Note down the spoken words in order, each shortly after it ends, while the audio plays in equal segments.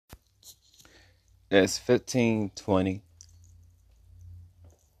It's 15:20,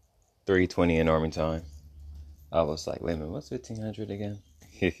 3:20 in Army time. I was like, wait a minute, what's 1500 again?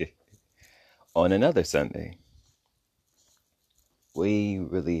 On another Sunday,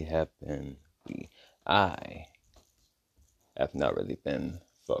 I have not really been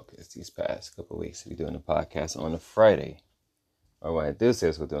focused these past couple of weeks to be doing a podcast on a Friday. Or when I do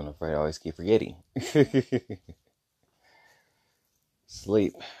say we're doing a Friday, I always keep forgetting.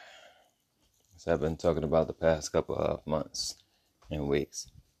 Sleep. So I've been talking about the past couple of months and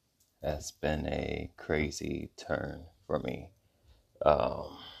weeks. That's been a crazy turn for me.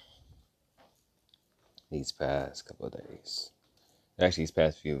 These past couple of days. Actually, these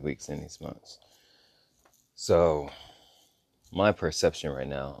past few weeks and these months. So, my perception right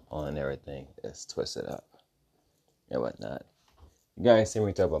now on everything is twisted up and whatnot. You guys see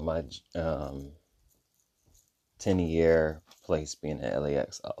me talk about my 10-year place being at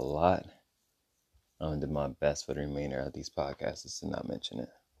LAX a lot. I'm going to do my best for the remainder of these podcasts to not mention it.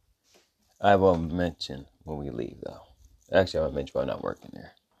 I will mention when we leave, though. Actually, I will mention while I'm not working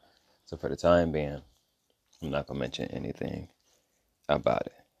there. So, for the time being, I'm not going to mention anything about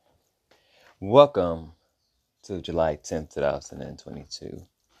it. Welcome to July 10th, 2022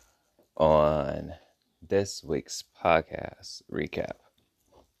 on this week's podcast recap.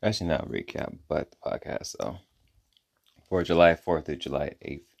 Actually, not recap, but the podcast, though. For July 4th through July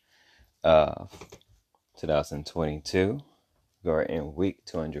 8th, 2022. We're in week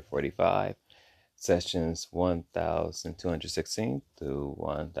 245, sessions 1216 through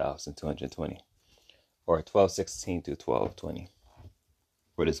 1220, or 1216 to 1220.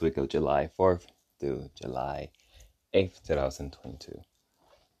 For this week of July 4th through July 8th, 2022.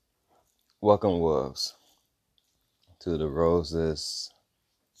 Welcome, wolves, to the Roses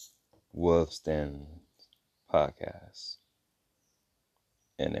Wolves Den podcast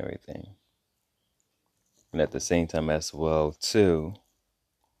and everything. And at the same time as well, too,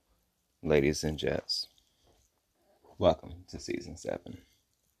 ladies and gents, welcome to season 7.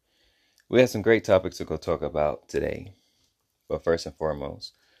 We have some great topics to go talk about today. But first and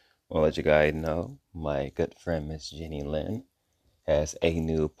foremost, I'll let you guys know my good friend Miss Jenny Lynn has a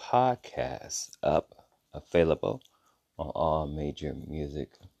new podcast up, available on all major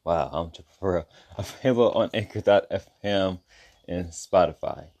music. Wow, I'm for real. Available on Anchor.fm and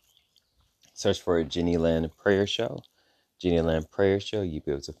Spotify. Search for Jenny Lynn Prayer Show. Jenny Lynn Prayer Show, you'll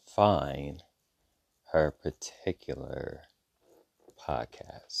be able to find her particular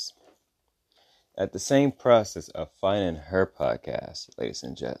podcast. At the same process of finding her podcast, ladies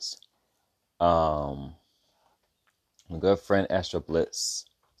and gents, my good friend Astro Blitz.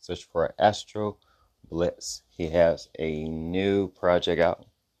 Search for Astro Blitz. He has a new project out,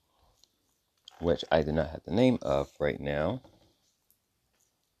 which I do not have the name of right now.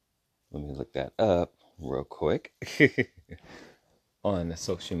 Let me look that up real quick. On the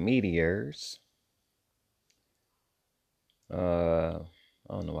social medias. I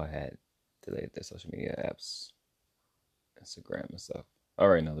don't know why I had deleted the social media apps. Instagram and stuff. I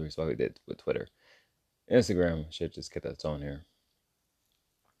already know the reason why we did with Twitter. Instagram should just get that on here.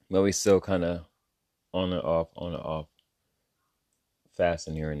 But we still kind of on and off, fast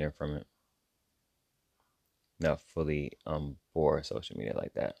and here and there from it. Not fully on board social media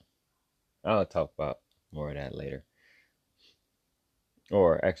like that. I'll talk about more of that later.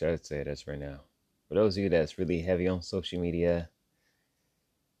 Or actually, I'd say that's right now. For those of you that's really heavy on social media,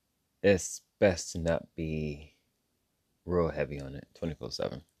 it's best to not be real heavy on it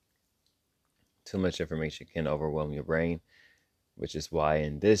 24/7. Too much information can overwhelm your brain, which is why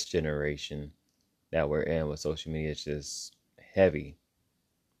in this generation that we're in with social media, it's just heavy.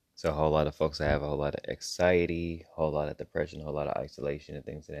 So a whole lot of folks have a whole lot of anxiety, a whole lot of depression, a whole lot of isolation and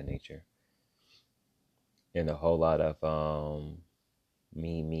things of that nature. And a whole lot of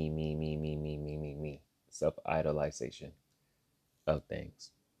me. Self-idolization of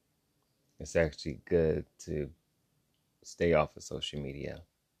things. It's actually good to stay off of social media.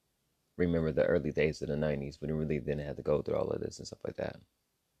 Remember the early days of the 90s when we really didn't have to go through all of this and stuff like that.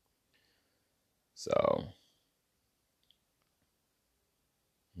 So,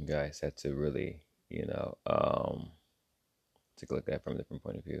 you guys had to really, take a look at it from a different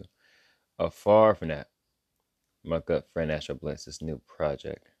point of view. Far from that, my good friend Astro Blitz, this new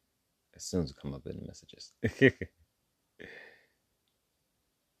project, as soon as it come up in the messages.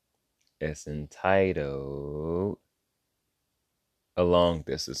 It's entitled A Long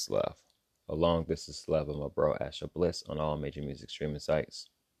Distance Love. A Long Distance Love of my bro Astro Blitz on all major music streaming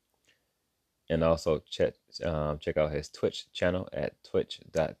sites. And also check out his Twitch channel at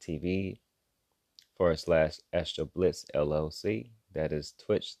twitch.tv/Astro Blitz LLC. That is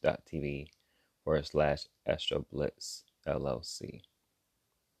twitch.tv / Astro Blitz LLC.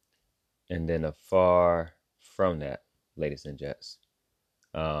 And then afar from that, ladies and gents,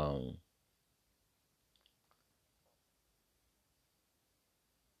 other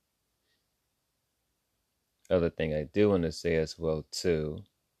thing I do want to say as well too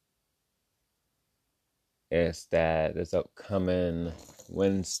is that this upcoming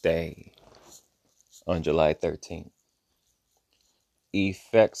Wednesday on July 13th,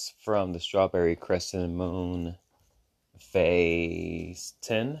 effects from the Strawberry Crescent Moon Phase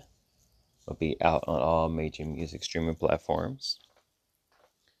 10 will be out on all major music streaming platforms.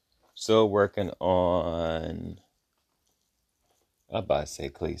 Still working on, I'm about to say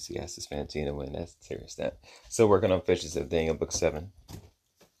Ecclesiastes Fantina when that's serious that. Still working on Fishes of Daniel Book 7.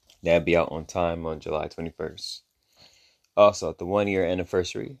 That'll be out on time on July 21st. Also, the 1-year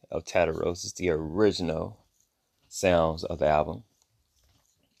anniversary of Tattered Roses, the original sounds of the album,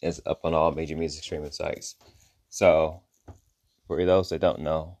 is up on all major music streaming sites. So, for those that don't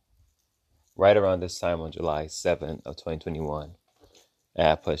know, right around this time on July 7th of 2021,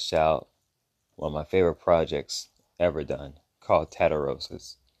 I pushed out one of my favorite projects ever done called Tattered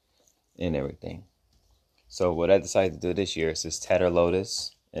Roses and everything. So what I decided to do this year is this Tattered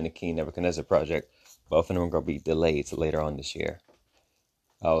Lotus and the King Nebuchadnezzar project. Both of them are going to be delayed to later on this year.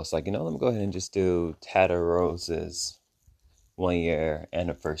 I was like, let me go ahead and just do Tattered Roses 1-year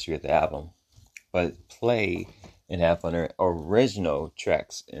anniversary of the album, but play and have on their original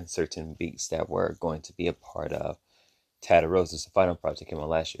tracks and certain beats that were going to be a part of Tattered Roses, the final project came out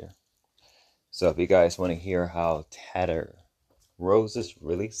last year. So if you guys want to hear how Tattered Roses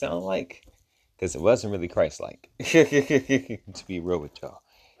really sound like, because it wasn't really Christ-like, to be real with y'all,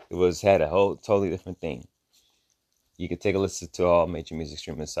 it had a whole totally different thing. You can take a listen to all major music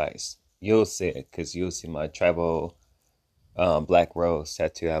streaming sites. You'll see it, because you'll see my tribal black rose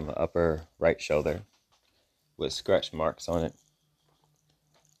tattoo on my upper right shoulder with scratch marks on it.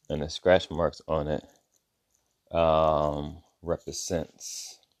 And the scratch marks on it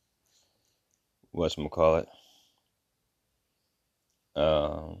represents whatchamacallit.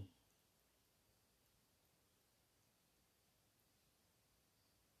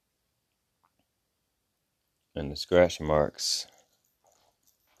 And the scratch marks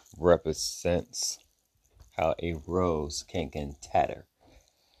represents how a rose can tatter.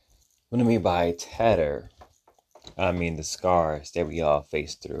 What I mean by tatter, I mean the scars that we all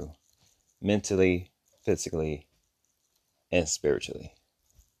face through, mentally, physically, and spiritually.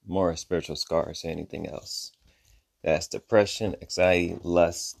 More spiritual scars than anything else. That's depression, anxiety,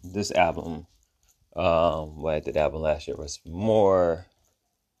 lust. This album, what I did album last year was more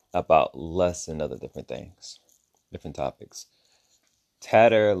about lust and other different things, different topics.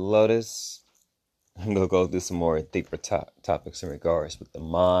 Tattered Lotus, I'm going to go do some more deeper topics in regards with the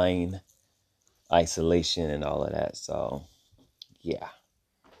mind, isolation, and all of that. So, yeah.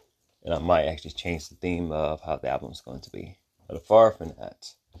 And I might actually change the theme of how the album is going to be. But far from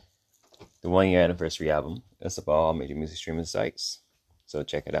that, the 1-year anniversary album is up on all major music streaming sites. So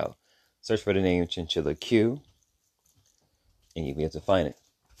check it out. Search for the name Chinchilla Q, and you'll be able to find it.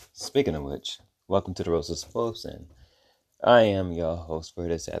 Speaking of which, welcome to the Roses Post, and I am your host for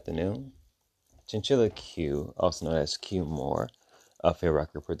this afternoon, Chinchilla Q, also known as Q Moore, of Hit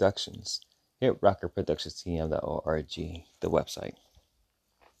Rocker Productions. HitRockerProductionsTM.org, the website.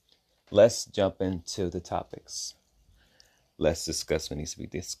 Let's jump into the topics. Let's discuss what needs to be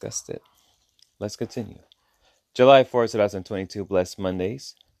discussed. Let's continue. July 4th, 2022, Blessed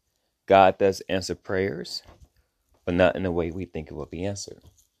Mondays. God does answer prayers, but not in the way we think it will be answered.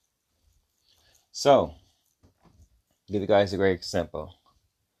 So, give you guys a great example.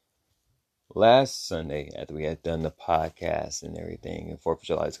 Last Sunday, after we had done the podcast and everything, and 4th of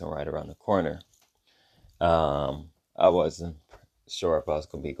July is going to right around the corner, I wasn't sure if I was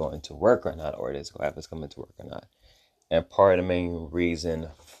going to be going to work or not, or it is going to have us coming to work or not. And part of the main reason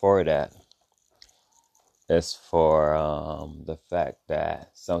for that is for the fact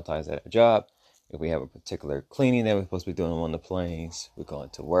that sometimes at a job, if we have a particular cleaning that we're supposed to be doing on the planes, we're going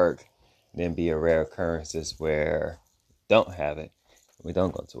to work. Then be a rare occurrences where we don't have it, and we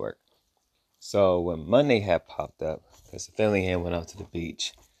don't go to work. So when Monday had popped up, because the family had went out to the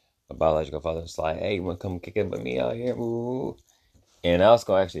beach, my biological father was like, "Hey, you want to come kick it with me out here?" Ooh. And I was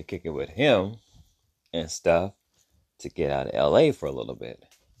going to actually kick it with him and stuff to get out of LA for a little bit,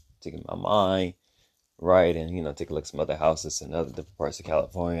 to get my mind right, and take a look at some other houses in other different parts of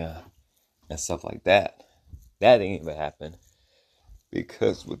California and stuff like that. That didn't even happen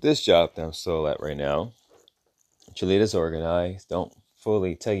because with this job that I'm still at right now, cheerleaders organized, don't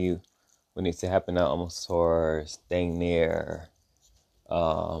fully tell you what needs to happen now, almost towards staying near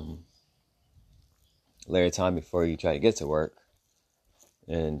later time before you try to get to work.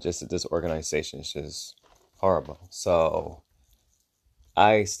 And just this organization is just horrible. So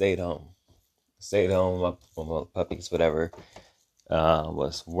I stayed home. Stayed home with my puppies, whatever.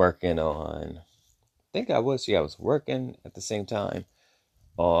 Was working on, I was working at the same time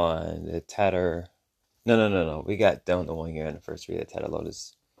on the Tatter. No. We got done the 1 year anniversary of Tatter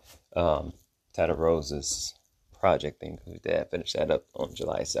Lotus, Tatter Roses project thing. We did finish that up on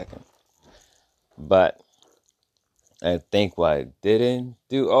July 2nd. But I think what I didn't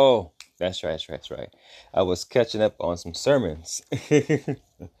do, that's right. I was catching up on some sermons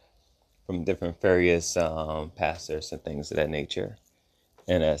from different various pastors and things of that nature.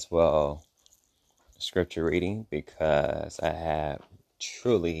 And as well, scripture reading, because I have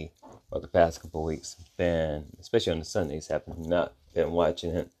truly, for the past couple of weeks, been, especially on the Sundays, have not been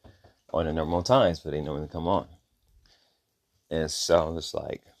watching it on the normal times, but they normally come on. And so I'm just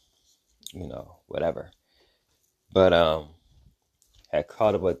like, whatever. But had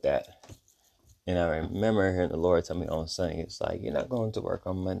caught up with that. And I remember hearing the Lord tell me on Sunday, it's like, you're not going to work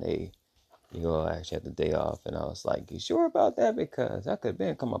on Monday. You'll actually have the day off. And I was like, you sure about that? Because I could have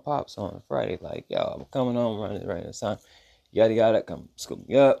been come my pops on Friday, like, yo, I'm coming home running right this time. Yada yada, come scoop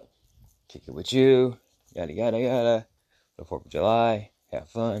me up, kick it with you, yada yada yada. The 4th of July, have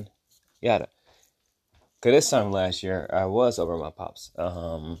fun, yada. Cause this time last year I was over at my pop's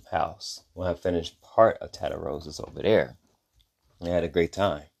house when I finished part of Tatter Roses over there. I had a great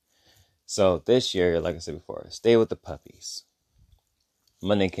time. So this year, like I said before, stay with the puppies.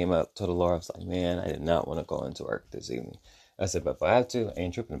 Monday came up, told the Lord, I was like, man, I did not want to go into work this evening. I said, but if I have to, I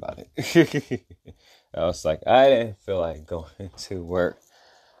ain't tripping about it. I was like, I didn't feel like going to work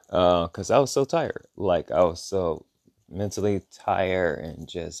because I was so tired. Like, I was so mentally tired and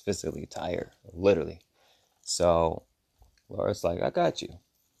just physically tired, literally. So Laura's like, I got you.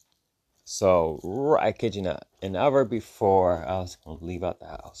 So, I kid you not, an hour before I was going to leave out the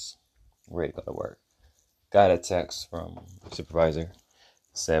house, ready to go to work, got a text from the supervisor.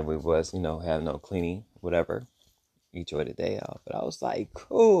 Said we was, have no cleaning, whatever. Enjoy the day off. But I was like,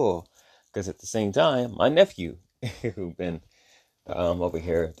 cool. Because at the same time, my nephew, who been over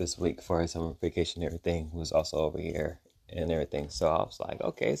here this week for his summer vacation and everything, was also over here and everything. So I was like,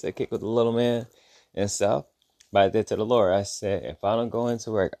 okay, so kick with the little man and stuff. But I did to the Lord, I said, if I don't go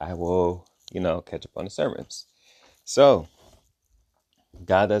into work, I will, catch up on the sermons. So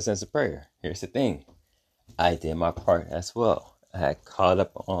God does answer prayer. Here's the thing. I did my part as well. I had caught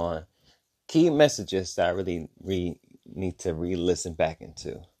up on key messages that I really need to re-listen back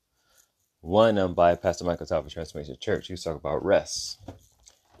into. One by Pastor Michael Talbot, Transformation Church. He was talking about rest.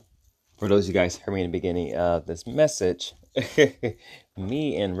 For those of you guys heard me in the beginning of this message,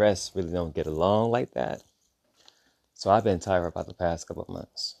 me and rest really don't get along like that. So I've been tired about the past couple of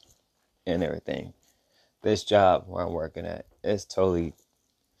months and everything. This job where I'm working at is totally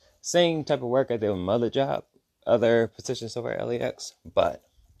same type of work I did with my other job. Other positions over at LAX, but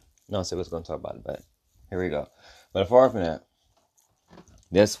no, so I was going to talk about it, but here we go. But apart from that,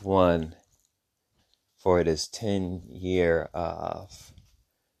 this one for this 10-year of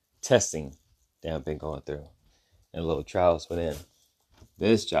testing that I've been going through and little trials within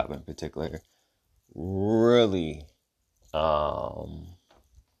this job in particular really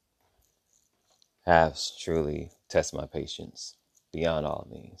has truly tested my patience beyond all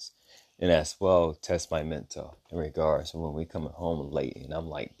means. And as well, test my mental in regards to when we come home late and I'm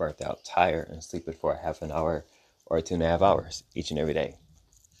like burnt out, tired, and sleeping for a half an hour or 2.5 hours each and every day.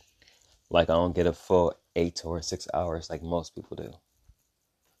 Like I don't get a full 8 or 6 hours like most people do.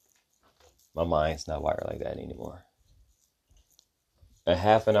 My mind's not wired like that anymore. A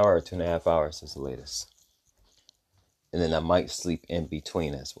half an hour or 2.5 hours is the latest. And then I might sleep in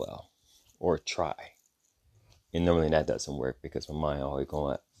between as well, or try. And normally that doesn't work because my mind always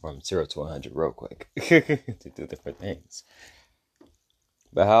going from 0 to 100 real quick to do different things.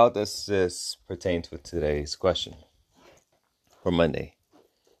 But how does this pertain to today's question for Monday?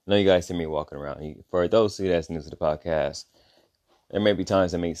 I know you guys see me walking around. For those of you that's new to the podcast, there may be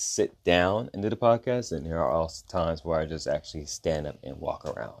times I may sit down and do the podcast, and there are also times where I just actually stand up and walk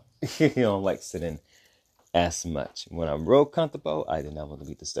around. I don't like sitting as much. When I'm real comfortable, I do not want to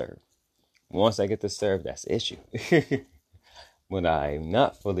be disturbed. Once I get disturbed, that's the issue. When I'm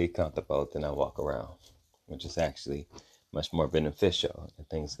not fully comfortable, then I walk around, which is actually much more beneficial and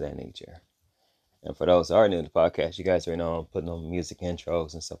things of that nature. And for those who are new to the podcast, you guys already know I'm putting on music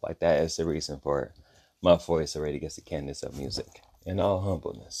intros and stuff like that. It's the reason for my voice already gets the cadence of music in all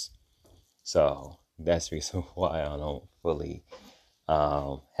humbleness. So that's the reason why I don't fully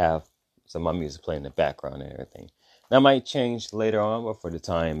have some of my music playing in the background and everything. That might change later on, but for the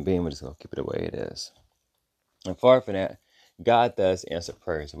time being, we're just going to keep it the way it is. And far from that, God does answer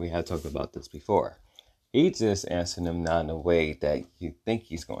prayers. We have talked about this before. He just answers them not in a way that you think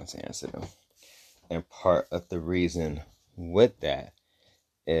he's going to answer them. And part of the reason with that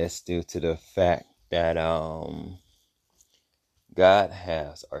is due to the fact that God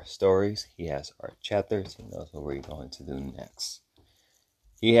has our stories. He has our chapters. He knows what we're going to do next.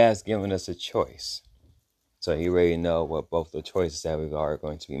 He has given us a choice. So he already knows what both the choices that we are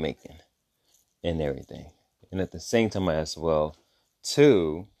going to be making and everything. And at the same time as well,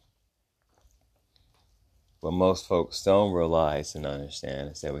 too, what most folks don't realize and understand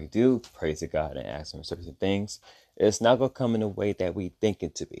is that we do pray to God and ask Him certain things. It's not going to come in the way that we think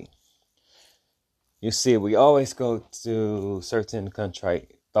it to be. You see, we always go to certain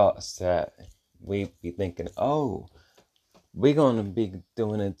contrite thoughts that we be thinking, oh, we're going to be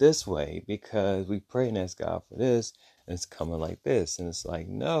doing it this way because we pray and ask God for this, and it's coming like this. And it's like,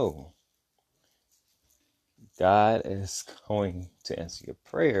 no. God is going to answer your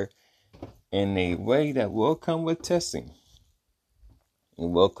prayer in a way that will come with testing. It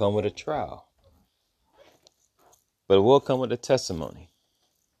will come with a trial. But it will come with a testimony.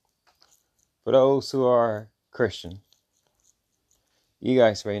 For those who are Christian, you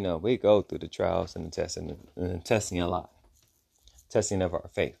guys already know we go through the trials and the testing a lot. Testing of our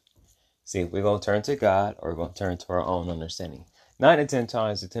faith. See, we're going to turn to God or we're going to turn to our own understanding. 9 in 10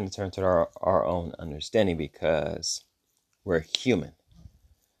 times we tend to turn to our own understanding because we're human.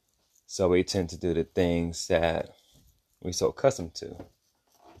 So we tend to do the things that we're so accustomed to.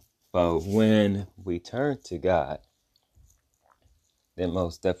 But when we turn to God, then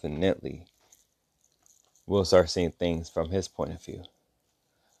most definitely we'll start seeing things from His point of view.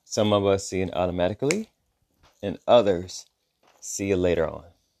 Some of us see it automatically, and others see it later on.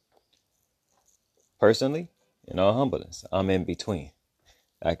 Personally, in all humbleness, I'm in between.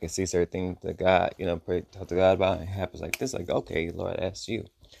 I can see certain things that God, pray, talk to God about, and it happens like this, like, okay, Lord, that's you.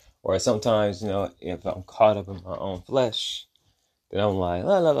 Or sometimes, if I'm caught up in my own flesh, then I'm like,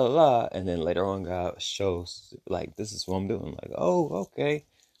 la, la, la, la. And then later on, God shows, like, this is what I'm doing. Like, oh, okay.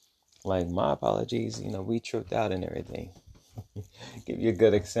 Like, my apologies. We tripped out and everything. Give you a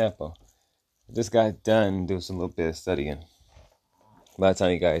good example. Just got done doing some little bit of studying. By the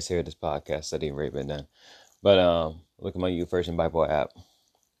time you guys hear this podcast, studying already been done. But look at my YouVersion Bible app,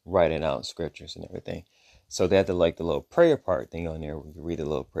 writing out scriptures and everything. So they had the little prayer part thing on there where you read the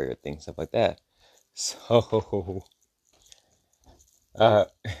little prayer thing, stuff like that. So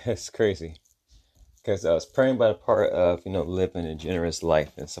it's crazy. Because I was praying about a part of, living a generous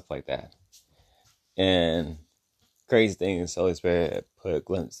life and stuff like that. And crazy thing is, Holy Spirit put a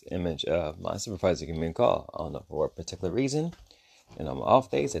glimpse image of my supervisor giving me a call. I don't know for a particular reason. And on my off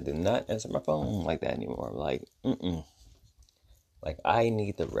days, I do not answer my phone like that anymore. Like, Like, I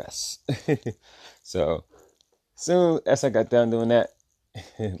need the rest. So, soon as I got done doing that,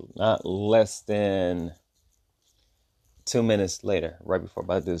 not less than 2 minutes later, right before I'm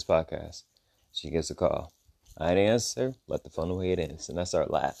about to do this podcast, she gets a call. I didn't answer, let the phone the way it is. And I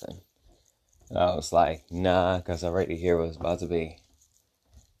started laughing. And I was like, nah, because I already hear what it's about to be.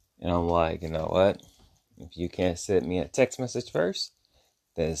 And I'm like, you know what? If you can't send me a text message first,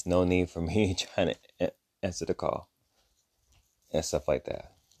 there's no need for me trying to answer the call. And stuff like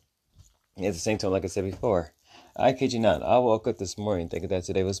that. And at the same time, like I said before, I kid you not, I woke up this morning thinking that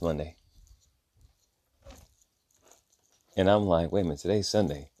today was Monday. And I'm like, wait a minute, today's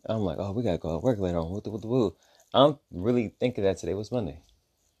Sunday. I'm like, oh, we got to go to work later on. Woo. I'm really thinking that today was Monday.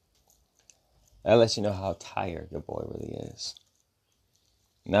 That lets you know how tired your boy really is.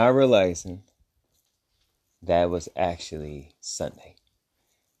 Now realizing that was actually Sunday.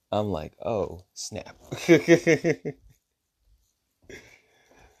 I'm like, oh, snap.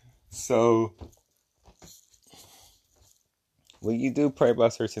 So, when you do pray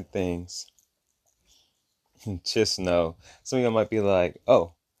about certain things, just know, some of y'all might be like,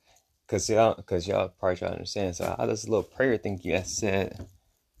 oh, because y'all probably try to understand. So how does a little prayer thing you guys said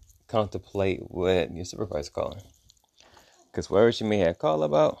contemplate what your supervisor calling? Because whatever she may have called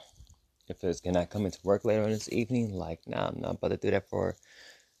about, if it's gonna come into work later on this evening, like, nah, I'm not about to do that for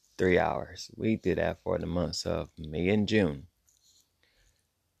 3 hours. We did that for the months of May and June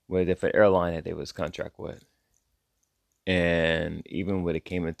with a different airline that they was contract with. And even when it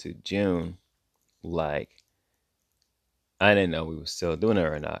came into June, like, I didn't know we were still doing it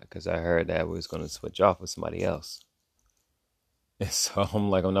or not because I heard that we was going to switch off with somebody else. And so I'm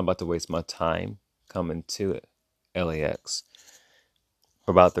like, I'm not about to waste my time coming to LAX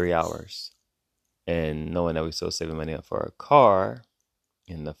for about 3 hours and knowing that we still saving money up for our car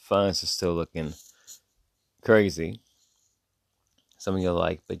and the funds are still looking crazy. Some of you are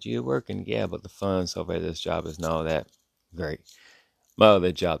like, but you're working, yeah, but the funds over at this job is not all that great. My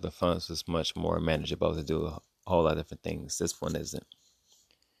other job, the funds was much more manageable to do a whole lot of different things. This one isn't.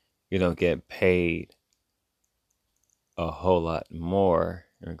 You don't get paid a whole lot more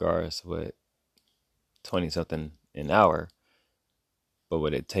in regards with 20 something an hour, but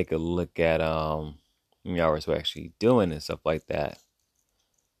would it take a look at how many hours we're actually doing and stuff like that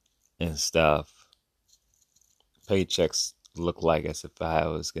and stuff, paychecks look like as if I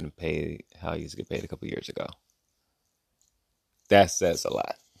was getting paid how I used to get paid a couple years ago. That says a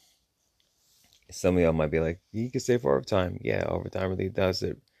lot. Some of y'all might be like, you can say for overtime. Yeah, overtime really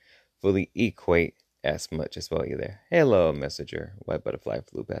doesn't fully equate as much as well either. Hello, messenger. White butterfly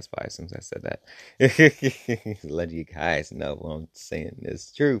flew past by since I said that. Let you guys know what I'm saying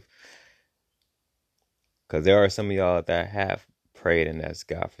is truth. Because there are some of y'all that have prayed and asked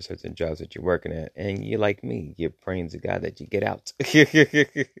God for certain jobs that you're working at. And you're like me. You're praying to God that you get out.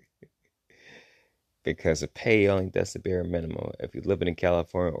 Because the pay only does the bare minimum. If you're living in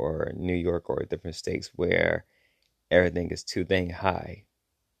California or New York or different states where everything is too dang high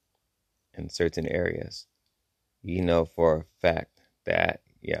in certain areas, you know for a fact that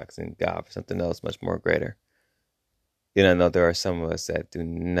you're asking God for something else much more greater. You know, there are some of us that do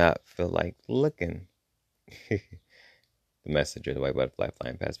not feel like looking. The messenger, the white butterfly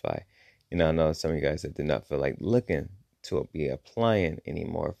flying past by. You know, I know some of you guys that do not feel like looking to be applying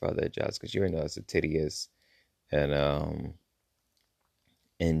anymore for other jobs because you know it's a tedious and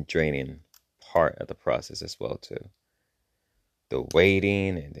draining part of the process as well too. The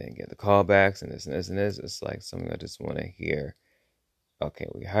waiting and then get the callbacks and this and this and this. It's like something I just want to hear. Okay,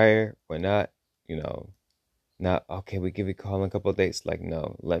 we hire, we're not, not okay, we give you a call in a couple of days. Like,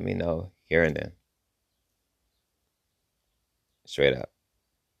 no, let me know here and then. Straight up.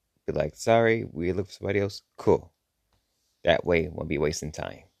 Be like, sorry, we look for somebody else. Cool. That way won't be wasting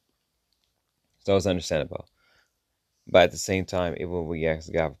time. So it's understandable. But at the same time, even when we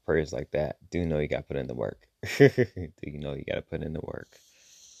ask God for prayers like that, do know you got to put in the work. Do you know you got to put in the work?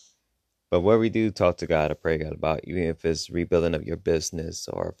 But what we do talk to God or pray God about, even if it's rebuilding of your business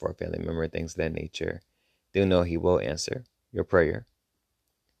or for a family member, things of that nature, do know He will answer your prayer.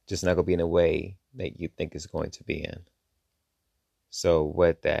 Just not going to be in a way that you think it's going to be in. So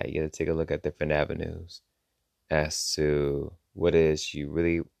with that, you have to take a look at different avenues as to what it is you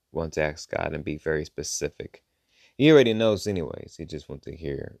really want to ask God and be very specific. He already knows anyways. He just wants to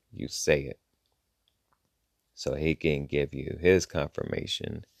hear you say it. So He can give you His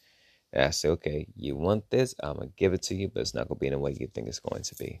confirmation as to, okay, you want this, I'm going to give it to you, but it's not going to be in the way you think it's going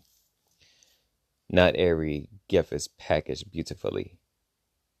to be. Not every gift is packaged beautifully.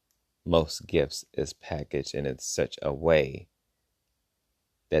 Most gifts is packaged in such a way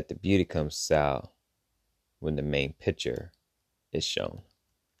that the beauty comes out when the main picture is shown.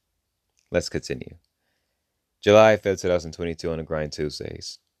 Let's continue. July 5th, 2022 on the Grind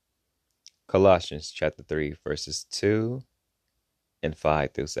Tuesdays. Colossians chapter 3, verses 2 and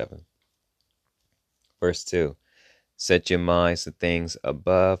 5 through 7. Verse 2. Set your minds to things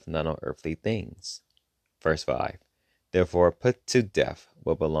above, not on earthly things. Verse 5. Therefore put to death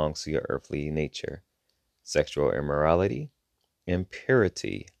what belongs to your earthly nature. Sexual immorality,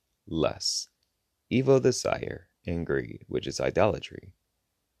 impurity, lust, evil desire, and greed, which is idolatry.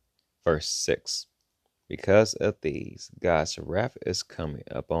 Verse 6. Because of these, God's wrath is coming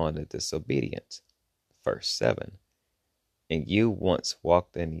upon the disobedient. Verse 7. And you once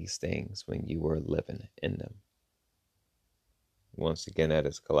walked in these things when you were living in them. Once again, that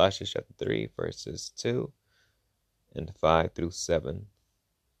is Colossians chapter 3, verses 2 and 5 through 7.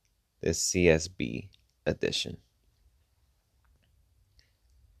 The CSB edition.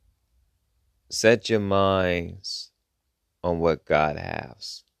 Set your minds on what God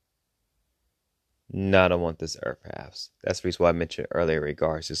has, not on what this earth has. That's the reason why I mentioned earlier in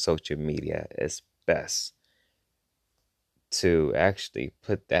regards to social media. It's best to actually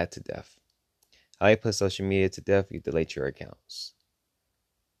put that to death. How you put social media to death? You delete your accounts.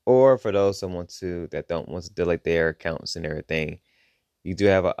 Or for those that don't want to delete their accounts and everything, you do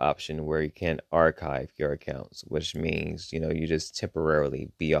have an option where you can archive your accounts, which means, you just temporarily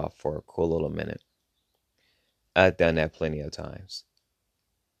be off for a cool little minute. I've done that plenty of times.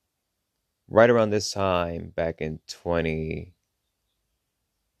 Right around this time, back in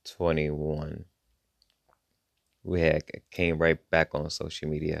 2021, we came right back on social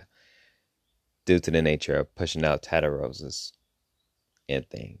media due to the nature of pushing out tattle roses and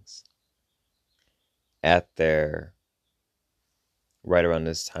things. Right around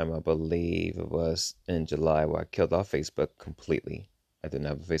this time, I believe it was in July, where I killed off Facebook completely. I didn't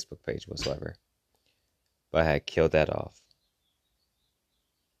have a Facebook page whatsoever, but I had killed that off.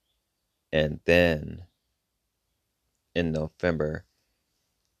 And then in November,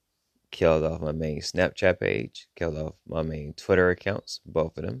 killed off my main Snapchat page, killed off my main Twitter accounts,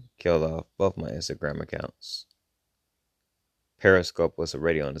 both of them, killed off both my Instagram accounts. Periscope was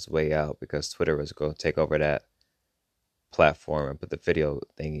already on its way out because Twitter was going to take over that platform and put the video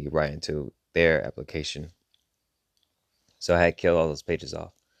thingy right into their application. So I had killed all those pages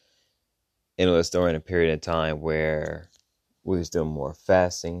off. And it was during a period of time where we was doing more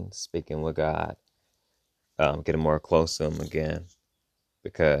fasting, speaking with God, getting more close to Him again.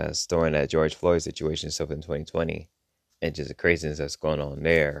 Because during that George Floyd situation stuff in 2020, and just the craziness that's going on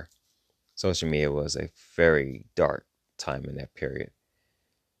there, social media was a very dark time in that period.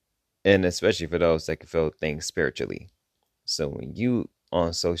 And especially for those that can feel things spiritually. So when you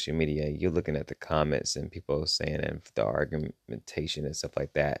on social media, you're looking at the comments and people saying and the argumentation and stuff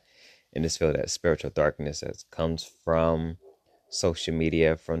like that, and just feel that spiritual darkness that comes from social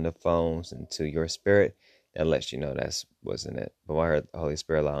media, from the phones into your spirit, that lets you know that's wasn't it. But when I heard the Holy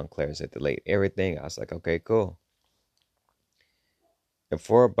Spirit loud and clear said delete everything, I was like, okay, cool. And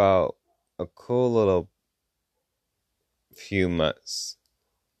for about a cool little few months,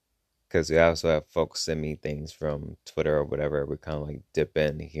 because we also have folks send me things from Twitter or whatever, we kind of like dip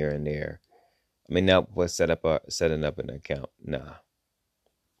in here and there. I mean, that was setting up an account, nah.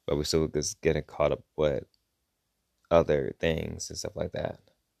 But we still just getting caught up with other things and stuff like that.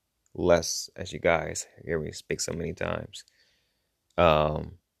 Less, as you guys hear me speak so many times,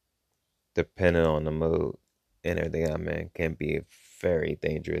 depending on the mood and everything I'm in, can be a very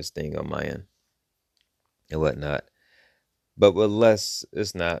dangerous thing on my end and whatnot. But with less,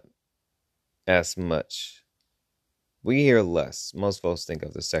 it's not as much. We hear less. Most folks think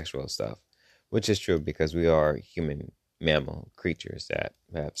of the sexual stuff, which is true because we are human mammal creatures that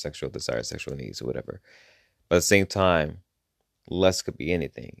have sexual desires, sexual needs, or whatever. But at the same time, less could be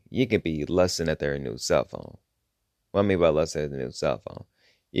anything. You can be lusting at their new cell phone. What I mean by lusting at the new cell phone,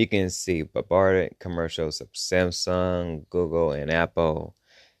 you can see bombarded commercials of Samsung, Google, and Apple,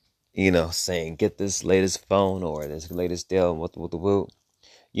 saying get this latest phone or this latest deal.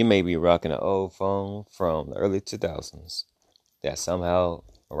 You may be rocking an old phone from the early 2000s that somehow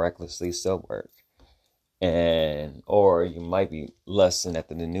miraculously still work. Or you might be lusting at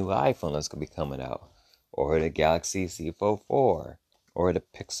the new iPhone that's going to be coming out, or the Galaxy Z4, or the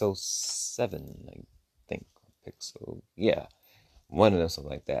Pixel 7, I think. Pixel, yeah. One of them,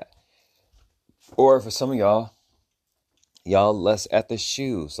 something like that. Or for some of y'all lust at the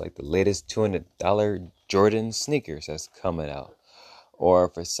shoes, like the latest $200 Jordan sneakers that's coming out. Or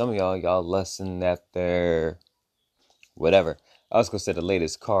for some of y'all lusting at their whatever. I was going to say the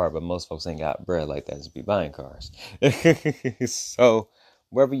latest car, but most folks ain't got bread like that to be buying cars. So,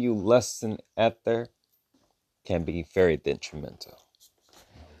 wherever you lusting at there can be very detrimental.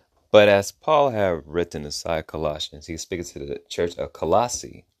 But as Paul had written inside Colossians, he's speaking to the church of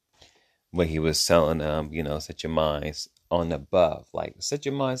Colossae, when he was telling them, set your minds on above. Like, set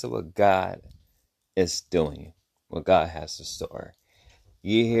your minds on what God is doing, what God has in store.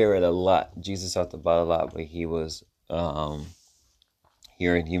 You hear it a lot. Jesus talked about a lot when he was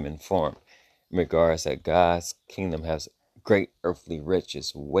here in human form, in regards that God's kingdom has great earthly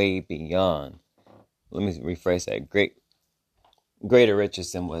riches way beyond. Let me rephrase that. Greater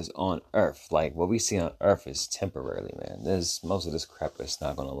riches than was on earth. Like what we see on earth is temporarily, man. Most of this crap is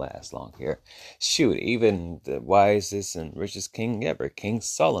not going to last long here. Shoot, even the wisest and richest king ever, King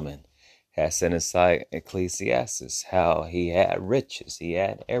Solomon, has set aside Ecclesiastes, how he had riches, he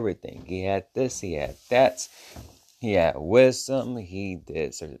had everything, he had this, he had that, he had wisdom, he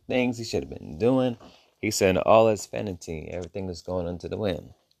did certain things he should have been doing. He said all his vanity, everything is going into the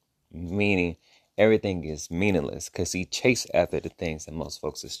wind, meaning everything is meaningless because he chased after the things that most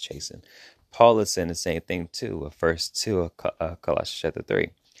folks is chasing. Paul is saying the same thing too with verse 2 of Colossians chapter 3.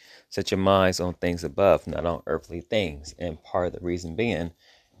 Set your minds on things above, not on earthly things. And part of the reason being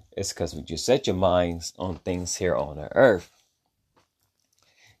is because when you set your minds on things here on the earth,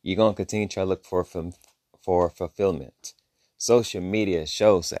 you're going to continue to try to look for fulfillment. Social media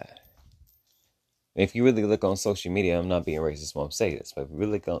shows that. If you really look on social media, I'm not being racist when I'm saying this, but if you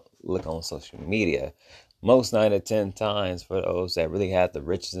really look on social media, most 9 to 10 times for those that really have the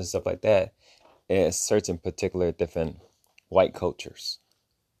riches and stuff like that, it's certain particular different white cultures.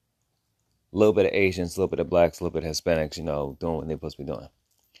 A little bit of Asians, a little bit of blacks, a little bit of Hispanics, doing what they're supposed to be doing.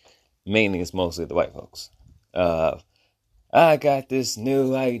 Mainly, it's mostly the white folks. I got this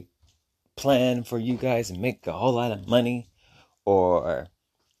new plan for you guys to make a whole lot of money, or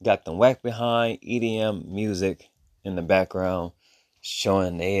got them whack behind EDM music in the background,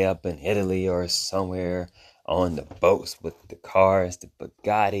 showing they up in Italy or somewhere on the boats with the cars, the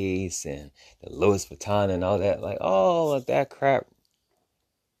Bugattis and the Louis Vuitton and all that. Like all of that crap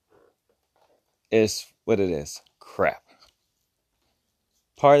is what it is. Crap.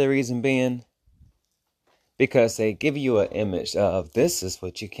 Part of the reason being because they give you an image of this is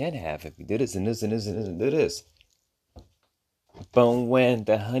what you can have if you do this and this and this and this and do this. But when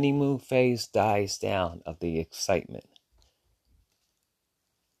the honeymoon phase dies down of the excitement,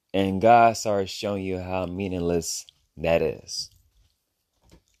 and God starts showing you how meaningless that is,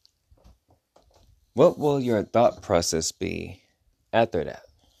 what will your thought process be after that?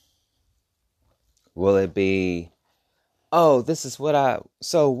 Will it be, oh, this is what I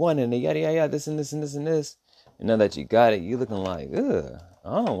so wanted, and yada yada yada, this and this and this and this, and now that you got it, you looking like, ugh,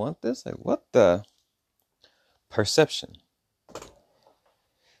 I don't want this. Like, what the perception?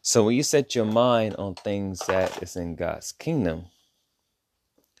 So when you set your mind on things that is in God's kingdom,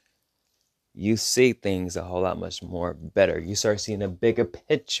 you see things a whole lot much more better. You start seeing a bigger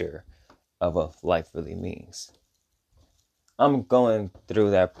picture of what life really means. I'm going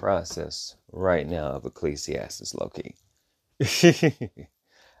through that process right now of Ecclesiastes, low-key.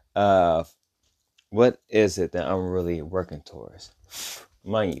 What is it that I'm really working towards?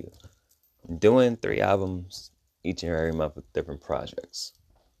 Mind you, I'm doing 3 albums each and every month with different projects,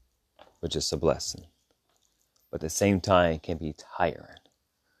 which is a blessing. But at the same time, it can be tiring.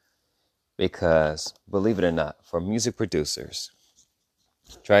 Because, believe it or not, for music producers,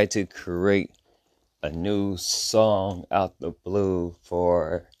 try to create a new song out the blue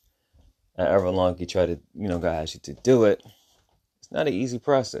for however long you try to, God asks you to do it. It's not an easy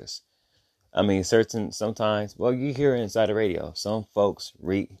process. I mean, sometimes, you hear it inside the radio. Some folks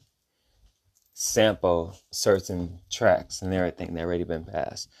sample certain tracks and everything that already been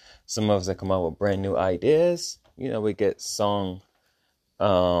passed. Some of us that come up with brand new ideas, we get song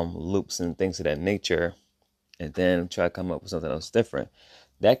loops and things of that nature, and then try to come up with something else different.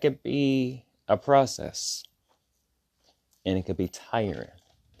 That could be a process, and it could be tiring.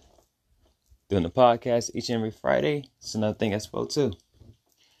 Doing the podcast each and every Friday is another thing as well too,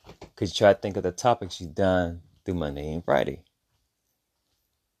 because you try to think of the topics you've done through Monday and Friday.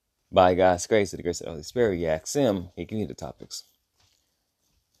 By God's grace, through the grace of the Holy Spirit, you ask Him, He give you the topics.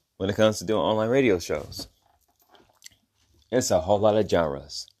 When it comes to doing online radio shows, it's a whole lot of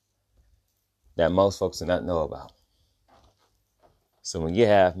genres that most folks do not know about. So when you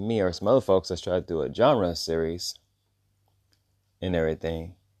have me or some other folks that try to do a genre series and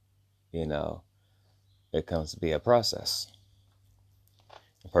everything, it comes to be a process.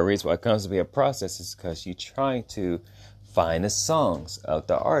 And part of the reason why it comes to be a process is because you're trying to find the songs of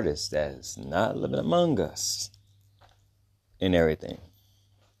the artist that is not living among us and everything.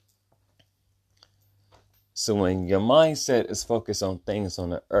 So when your mindset is focused on things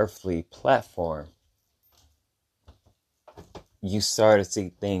on an earthly platform, you start to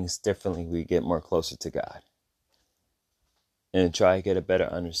see things differently when you get more closer to God. And try to get a better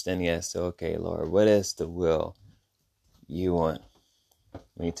understanding as to, okay, Lord, what is the will you want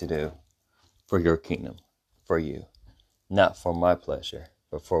me to do for your kingdom, for you? Not for my pleasure,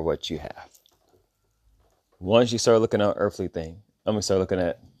 but for what you have. Once you start looking at earthly things, start looking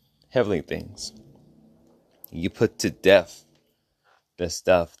at heavenly things. You put to death the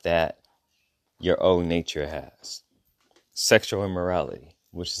stuff that your old nature has. Sexual immorality,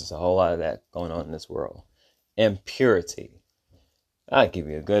 which is a whole lot of that going on in this world. Impurity. I'll give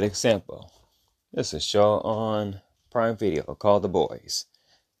you a good example. There's a show on Prime Video called The Boys.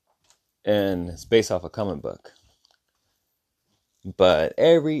 And it's based off a comic book. But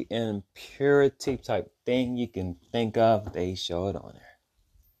every impurity type thing you can think of, they show it on there.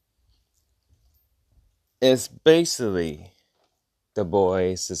 It's basically The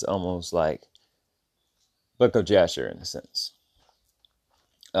Boys is almost like Book of Jasher in a sense.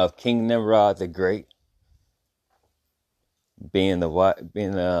 Of King Nimrod the Great being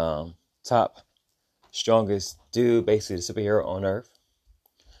the top strongest dude, basically the superhero on Earth.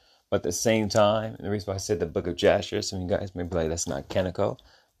 But at the same time, and the reason why I said the Book of Jasher, some of you guys may be like, that's not canonical.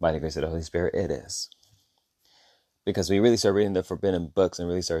 By the grace of the Holy Spirit, it is. Because we really started reading the forbidden books and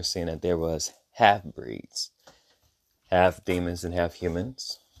really started seeing that there was half-breeds, half demons and half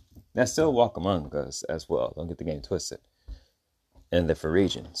humans, that still walk among us as well. Don't get the game twisted. In different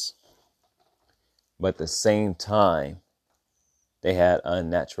regions. But at the same time, they had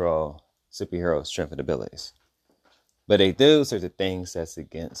unnatural superhero strength and abilities. But they do certain things that's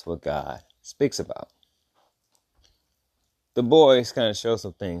against what God speaks about. The Boys kind of show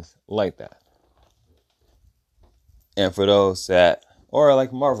some things like that. And for those that, or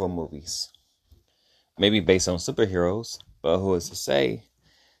like Marvel movies, maybe based on superheroes, but who is to say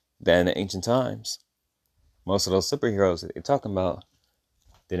that in the ancient times, Most of those superheroes that they're talking about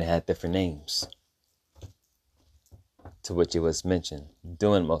didn't have different names to which it was mentioned,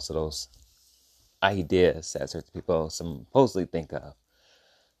 doing most of those ideas that certain people supposedly think of.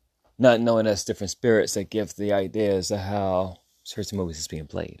 Not knowing that's different spirits that give the ideas of how certain movies is being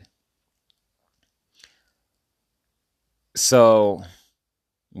played. So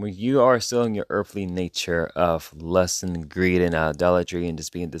when you are still in your earthly nature of lust and greed and idolatry and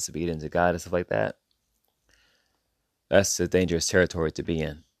just being disobedient to God and stuff like that, that's a dangerous territory to be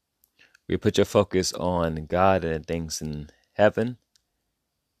in. You put your focus on God and things in heaven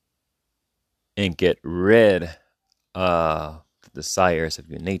and get rid of the desires of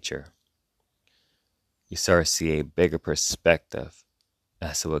your nature. You start to see a bigger perspective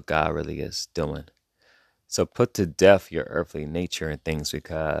as to what God really is doing. So put to death your earthly nature and things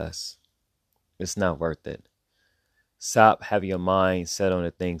because it's not worth it. Stop having your mind set on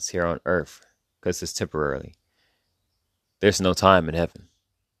the things here on earth because it's temporarily. There's no time in heaven.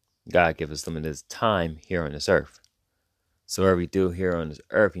 God gives us limited time here on this earth. So whatever we do here on this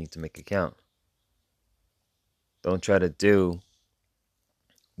earth, you need to make it count. Don't try to do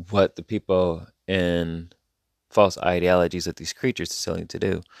what the people in false ideologies of these creatures are telling you to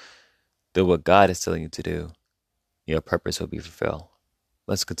do. Do what God is telling you to do. Your purpose will be fulfilled.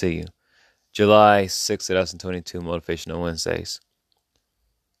 Let's continue. July 6, 2022, Motivational Wednesdays.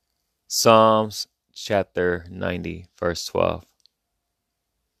 Psalms chapter 90, verse 12.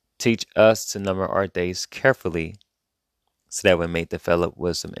 Teach us to number our days carefully so that we may develop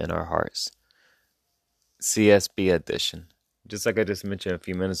wisdom in our hearts. CSB edition. Just like I just mentioned a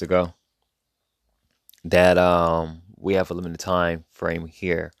few minutes ago, that we have a limited time frame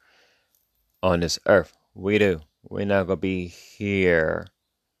here on this earth. We do. We're not going to be here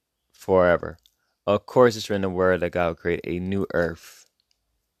forever. Of course, it's written in the word that God will create a new earth,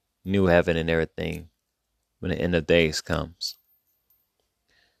 new heaven and everything when the end of days comes.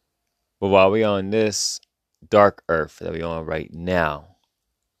 But while we're on this dark earth that we're on right now,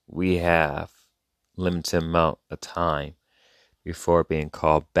 we have limited amount of time before being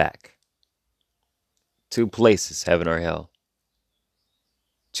called back. 2 places, heaven or hell.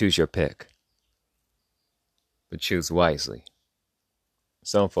 Choose your pick. But choose wisely.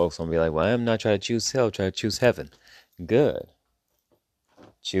 Some folks will be like, well, I'm not trying to choose hell, try to choose heaven. Good.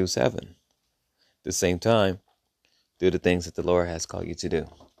 Choose heaven. At the same time, do the things that the Lord has called you to do.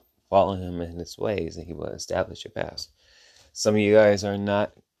 Follow him in his ways and he will establish your path. Some of you guys are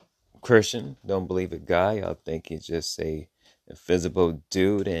not Christian, don't believe in God. Y'all think he's just a invisible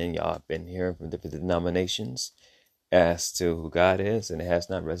dude and y'all have been hearing from different denominations as to who God is and it has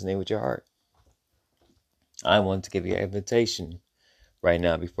not resonated with your heart. I want to give you an invitation right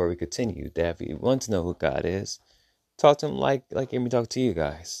now before we continue that if you want to know who God is, talk to him like me talk to you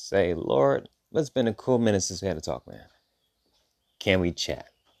guys. Say, Lord, it's been a cool minute since we had to talk, man. Can we chat?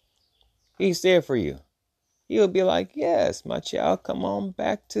 He's there for you. He'll be like, yes, my child, come on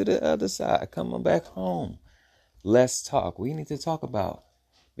back to the other side. Come on back home. Let's talk. We need to talk about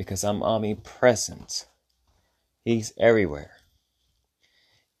because I'm omnipresent. He's everywhere.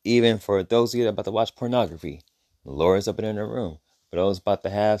 Even for those of you that are about to watch pornography, the Lord is up in the room. For those about to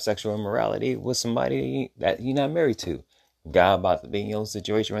have sexual immorality with somebody that you're not married to, God about to be in your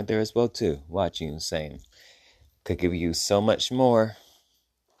situation right there as well too. Watching you same. Could give you so much more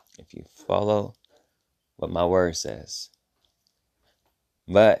if you follow what my word says.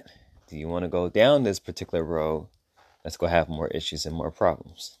 But do you want to go down this particular road? Let's go have more issues and more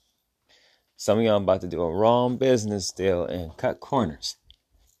problems. Some of y'all about to do a wrong business deal and cut corners.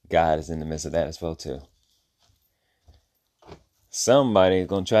 God is in the midst of that as well too. Somebody is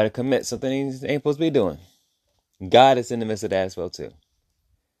going to try to commit something he ain't supposed to be doing. God is in the midst of that as well too.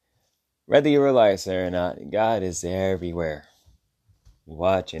 Whether you realize it or not, God is everywhere.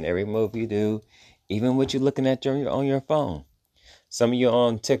 Watching every move you do, even what you're looking at on your phone. Some of you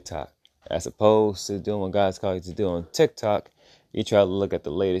on TikTok, as opposed to doing what God's called you to do on TikTok, you try to look at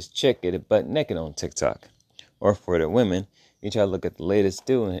the latest chick get it butt naked on TikTok. Or for the women, you try to look at the latest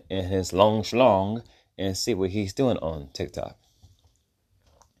dude in his long schlong and see what he's doing on TikTok.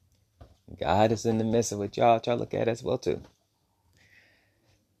 God is in the midst of what y'all try to look at as well too.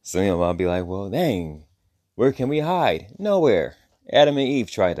 Some of y'all might be like, well, dang, where can we hide? Nowhere. Adam and Eve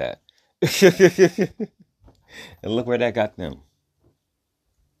tried that. And look where that got them.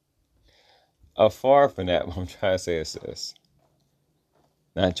 Far from that, what I'm trying to say is this.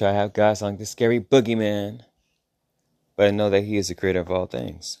 Not try to have God sound like the scary boogeyman, but I know that he is the creator of all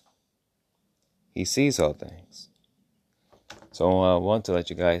things. He sees all things. So what I want to let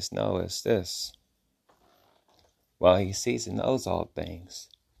you guys know is this. While he sees and knows all things,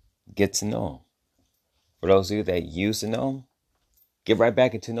 get to know him. For those of you that used to know him, get right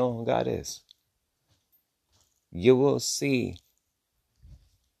back into knowing who God is. You will see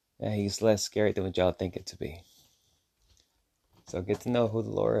that he's less scary than what y'all think it to be. So get to know who the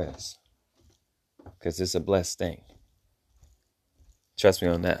Lord is, because it's a blessed thing. Trust me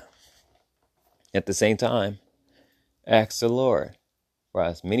on that. At the same time, ask the Lord for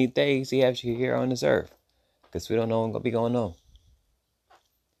as many days he has you here on this earth, because we don't know what's going to be going on.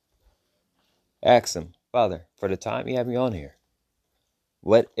 Ask him, Father, for the time you have me on here,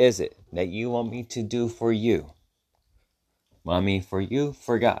 what is it that you want me to do for you? I mean, for you,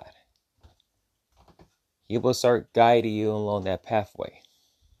 for God. He will start guiding you along that pathway.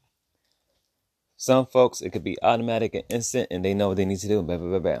 Some folks, it could be automatic and instant, and they know what they need to do. Bam,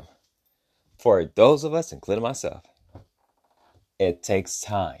 bam, bam, bam. For those of us, including myself, it takes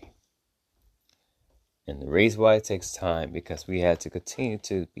time. And the reason why it takes time, because we had to continue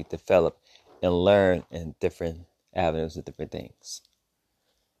to be developed and learn in different avenues of different things.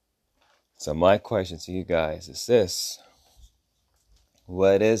 So my question to you guys is this.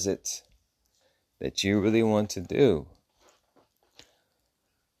 What is it that you really want to do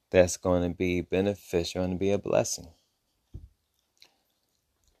that's going to be beneficial and be a blessing?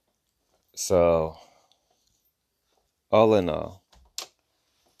 So, all in all,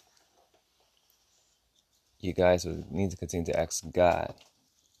 you guys would need to continue to ask God,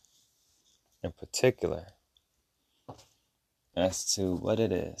 in particular, as to what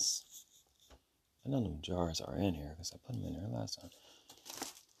it is. I know them jars are in here because I put them in there last time.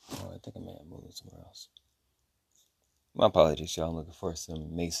 Oh, I think I may have moved them somewhere else. My apologies, y'all. I'm looking for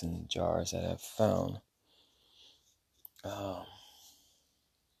some mason jars that I've found. I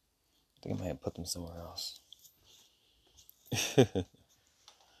think I may have put them somewhere else. The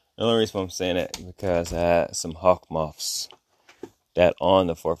only reason why I'm saying that is because I had some hawk moths that on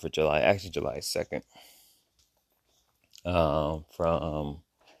the 4th of July, actually July 2nd, from,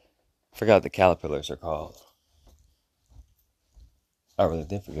 I forgot what the caterpillars are called. I really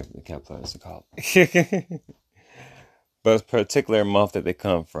did forget what the caterpillars are called. But a particular moth that they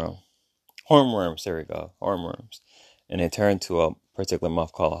come from. Hornworms, there we go, hornworms. And they turn to a particular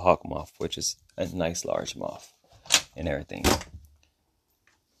moth called a hawk moth, which is a nice large moth and everything.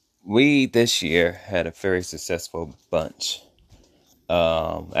 We, this year, had a very successful bunch.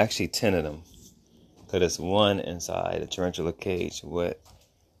 Actually 10 of them. Because there's one inside a tarantula cage with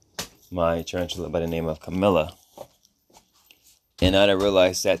my tarantula by the name of Camilla. And I didn't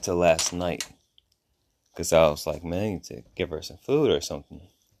realize that till last night. Because I was like, man, I need to give her some food or something,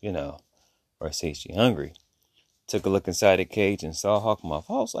 or say she's hungry. Took a look inside the cage and saw a hawk moth.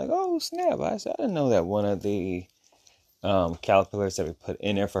 I was like, oh, snap. I didn't know that one of the caterpillars that we put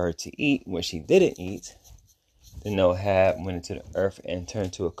in there for her to eat, when she didn't eat, went into the earth and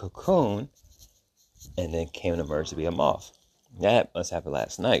turned to a cocoon and then came and emerged to be a moth. That must happen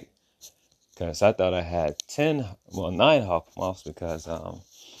last night. Because I thought I had 9 hawk moths because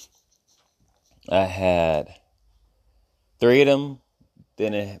I had 3 of them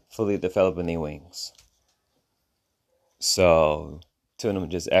didn't fully develop any wings. So 2 of them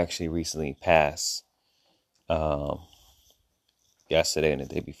just actually recently passed yesterday and the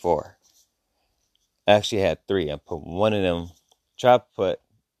day before. I actually had 3. I put one of them,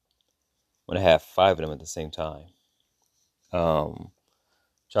 when I have 5 of them at the same time.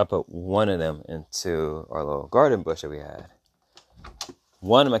 Try to put one of them into our little garden bush that we had.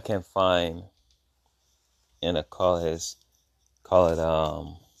 One of them I can't find in a call it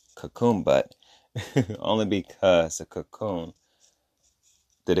cocoon butt. Only because the cocoon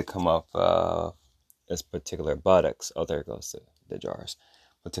didn't come off this particular buttocks. Oh, there goes the jars.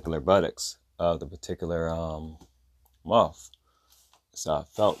 Particular buttocks of the particular moth. So I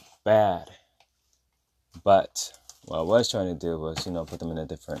felt bad. But what I was trying to do was, put them in a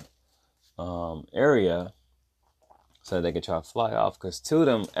different area so that they could try to fly off. Because 2 of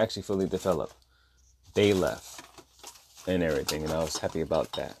them actually fully developed. They left and everything, and I was happy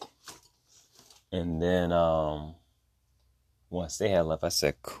about that. And then once they had left, I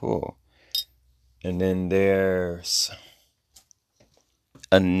said, cool. And then there's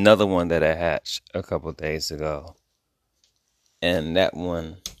another one that I hatched a couple days ago. And that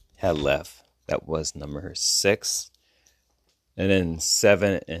one had left. That was number 6. And then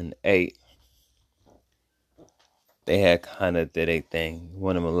 7 and 8, they had kind of did a thing.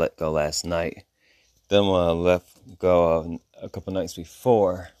 One of them let go last night. Then one I let go a couple nights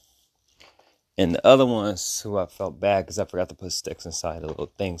before. And the other ones who I felt bad because I forgot to put sticks inside a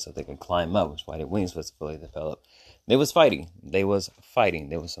little thing so they can climb up, which is why their wings was fully developed. They was fighting. They was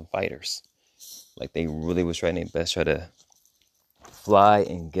some fighters. Like they really was trying their best, try to fly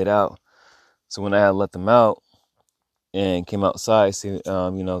and get out. So when I had let them out and came outside, see,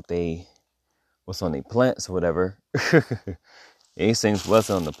 they what's on the plants or whatever. These things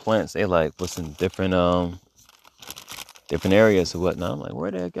wasn't on the plants. They like was in different areas or whatnot. I'm like,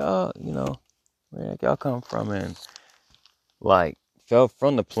 where the heck y'all, where the heck y'all come from? And like fell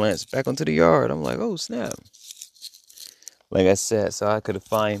from the plants back onto the yard. I'm like, oh snap. Like I said, so I could have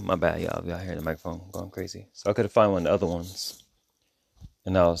find my bad, y'all hearing the microphone going crazy. So I could have find one of the other ones.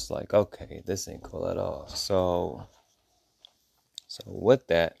 And I was like, okay, this ain't cool at all. So with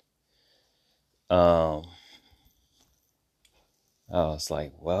that, I was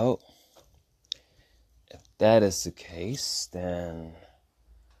like, well, if that is the case, then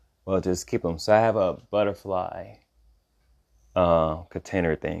well, just keep them. So I have a butterfly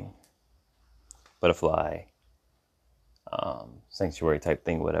container thing, butterfly sanctuary type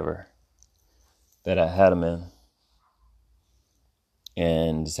thing, whatever, that I had them in,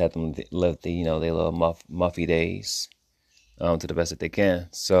 and just had them live the their little muffy days to the best that they can.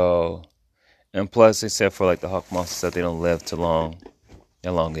 So, and plus, except for like the hawk moths and stuff, they don't live too long,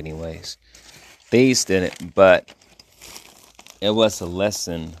 anyways. These didn't, but it was a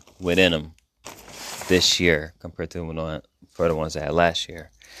lesson within them this year compared to for the ones I had last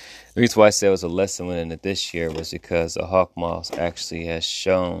year. The reason why I said it was a lesson within it this year was because the hawk moths actually has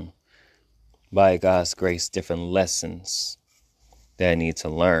shown, by God's grace, different lessons that I need to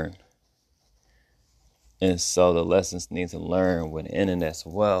learn. And so the lessons need to learn within it as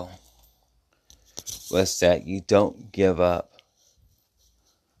well was that you don't give up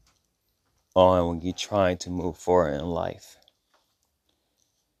on when you're trying to move forward in life.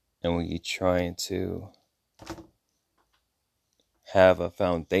 And when you're trying to have a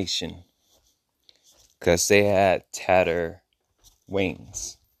foundation. Because they had tattered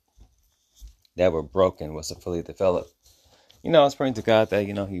wings that were broken, wasn't fully developed. I was praying to God that,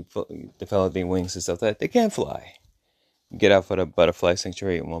 He developed their wings and stuff that they can fly. Get out for the butterfly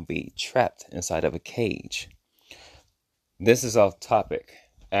sanctuary and won't be trapped inside of a cage. This is off topic.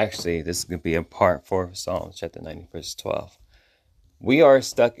 Actually, this is going to be in part 4 of Psalms chapter 90, verse 12. We are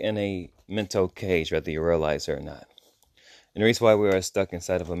stuck in a mental cage, whether you realize it or not. And the reason why we are stuck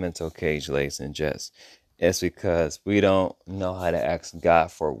inside of a mental cage, ladies and gents, is because we don't know how to ask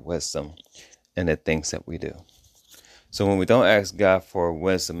God for wisdom in the things that we do. So when we don't ask God for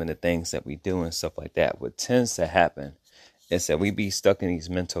wisdom in the things that we do and stuff like that, what tends to happen is that we be stuck in these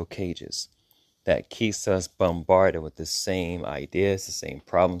mental cages that keeps us bombarded with the same ideas, the same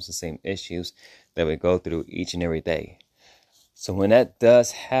problems, the same issues that we go through each and every day. So when that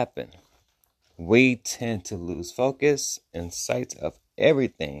does happen, we tend to lose focus and sight of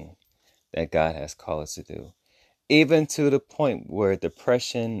everything that God has called us to do. Even to the point where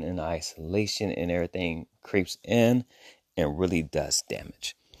depression and isolation and everything creeps in and really does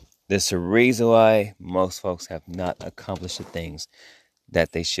damage. This is the reason why most folks have not accomplished the things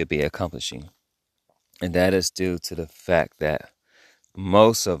that they should be accomplishing. And that is due to the fact that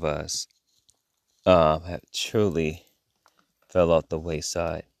most of us have truly fell off the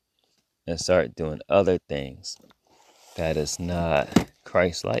wayside and start doing other things that is not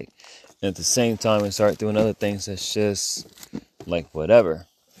Christ-like. And at the same time, we start doing other things that's just like whatever.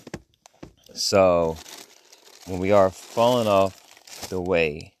 So when we are falling off the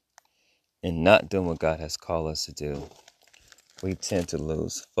way and not doing what God has called us to do, we tend to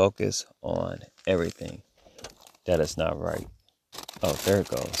lose focus on everything that is not right. Oh, there it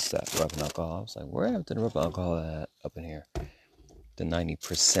goes, that rubbing alcohol. I was like, where did the rubbing alcohol at up in here? The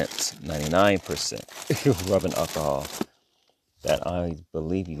 90%, 99% rubbing alcohol that I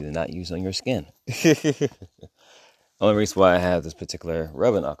believe you do not use on your skin. The only reason why I have this particular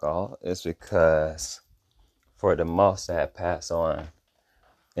rubbing alcohol is because for the moths that have passed on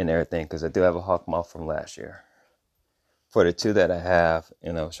and everything, because I do have a hawk moth from last year. For the 2 that I have,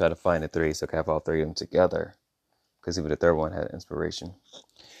 try to find the 3 so I can have all 3 of them together, because even the 3rd one had inspiration.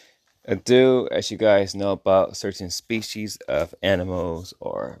 I do, as you guys know, about certain species of animals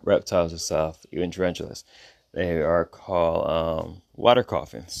or reptiles and stuff, even tarantulas. They are called water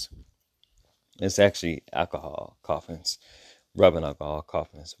coffins. It's actually alcohol coffins, rubbing alcohol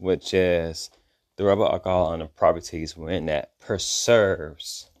coffins, which is the rubber alcohol and the properties within that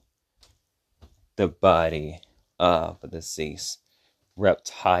preserves the body of the deceased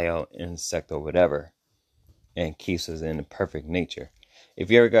reptile, insect, or whatever, and keeps us in the perfect nature. If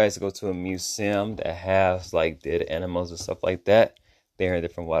you ever guys go to a museum that has like dead animals and stuff like that, they're in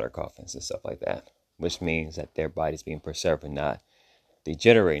different water coffins and stuff like that, which means that their body's being preserved and not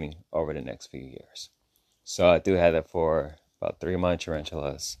degenerating over the next few years. So I do have that for about 3 of my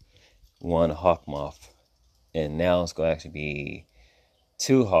tarantulas, 1 hawk moth, and now it's going to actually be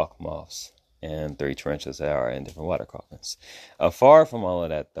 2 hawk moths and 3 tarantulas that are in different water coffins. Far from all of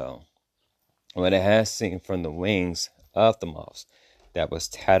that, though, what it has seen from the wings of the moths that was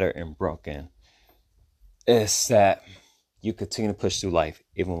tattered and broken is that you continue to push through life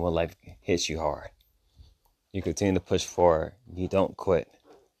even when life hits you hard. You continue to push forward. You don't quit.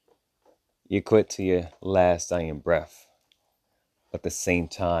 You quit to your last dying breath. But at the same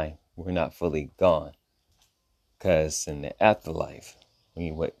time, we're not fully gone. Because in the afterlife, when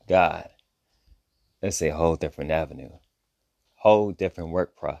you're with God, it's a whole different avenue. Whole different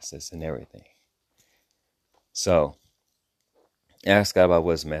work process and everything. So, ask God about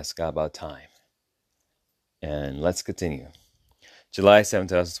wisdom, ask God about time. And let's continue. July 7,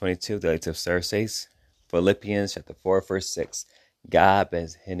 2022, Daily Tips Thursdays. Philippians chapter 4, verse 6. God been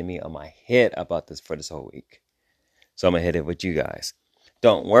hitting me on my head about this for this whole week. So I'm going to hit it with you guys.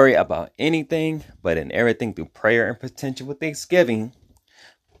 Don't worry about anything, but in everything through prayer and petition with thanksgiving,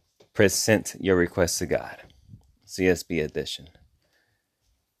 present your requests to God. CSB edition.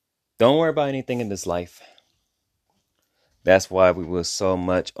 Don't worry about anything in this life. That's why we was so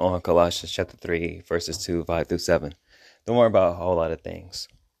much on Colossians chapter 3, verses 2, 5 through 7. Don't worry about a whole lot of things.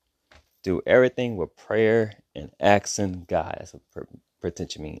 Do everything with prayer and asking God. That's what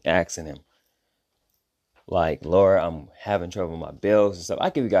petition means, asking Him. Like, Lord, I'm having trouble with my bills and stuff.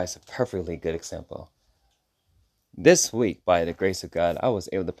 I'll give you guys a perfectly good example. This week, by the grace of God, I was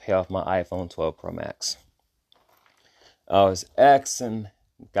able to pay off my iPhone 12 Pro Max. I was asking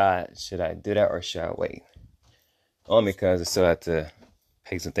God, should I do that or should I wait? Only because I still had to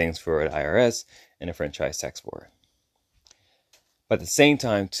pay some things for the IRS and the franchise tax board. But at the same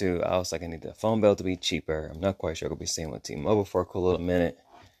time, too, I was like, I need the phone bill to be cheaper. I'm not quite sure I'll be staying with T-Mobile for a cool little minute.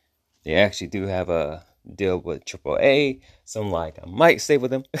 They actually do have a deal with AAA, so I'm like, I might stay with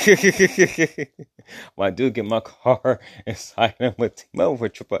them. When I do get my car and sign up with T-Mobile for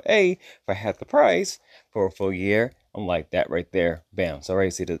AAA for half the price for a full year, I'm like, that right there, bam. So I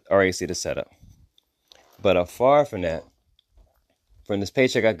already see the setup. But far from that, from this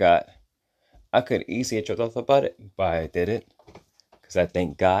paycheck I got, I could easily get tripped off about it, but I did it. Because I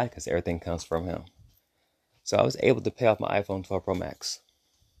thank God, because everything comes from Him. So I was able to pay off my iPhone 12 Pro Max.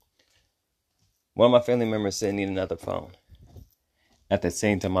 One of my family members said need another phone. At the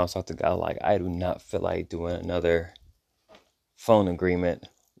same time, I was talking to God like, I do not feel like doing another phone agreement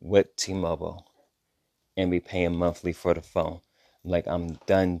with T-Mobile and be paying monthly for the phone. Like, I'm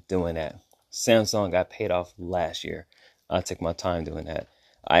done doing that. Samsung got paid off last year. I took my time doing that.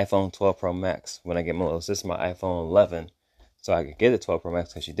 iPhone 12 Pro Max. When I get my little sister my iPhone 11, so I could get the 12 Pro Max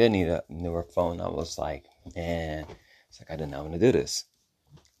because she did need a newer phone. I was like, man, it's like I did not want to do this.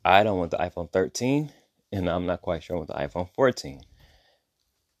 I don't want the iPhone 13, and I'm not quite sure with the iPhone 14.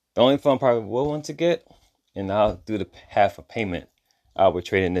 The only phone I probably will want to get, and I'll do the half a payment, I would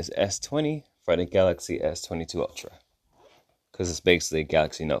trade in this S20 for the Galaxy S22 Ultra. Because it's basically a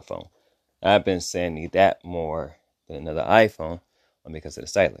Galaxy Note phone. I've been saying need that more than another iPhone because of the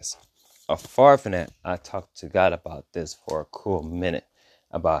stylus. Far from that, I talked to God about this for a cool minute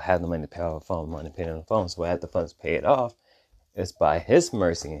about having the money to pay off a phone, money to pay on the phone. So I had the funds pay it off. It's by His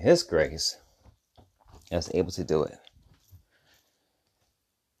mercy and His grace I was able to do it.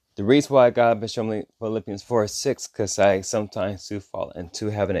 The reason why God been showing me Philippians 4:6, because I sometimes do fall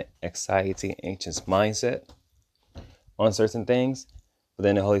into having an anxiety, anxious mindset on certain things. But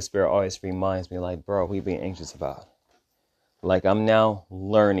then the Holy Spirit always reminds me, like, bro, we being anxious about. Like, I'm now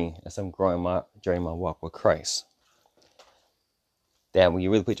learning as I'm growing my journey, my walk with Christ, that when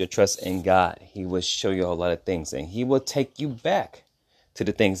you really put your trust in God, He will show you a whole lot of things, and He will take you back to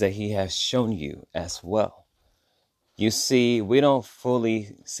the things that He has shown you as well. You see, we don't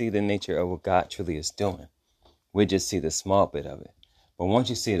fully see the nature of what God truly is doing. We just see the small bit of it. But once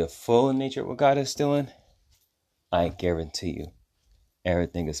you see the full nature of what God is doing, I guarantee you,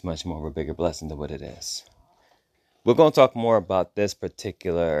 everything is much more of a bigger blessing than what it is. We're going to talk more about this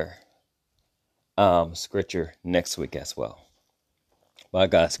particular scripture next week as well. By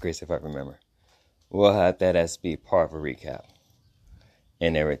God's grace, if I remember. We'll have that as be part of a recap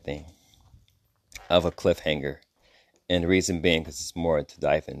and everything of a cliffhanger. And the reason being because it's more to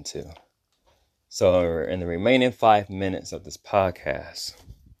dive into. So in the remaining 5 minutes of this podcast,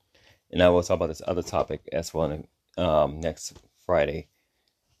 and I will talk about this other topic as well next Friday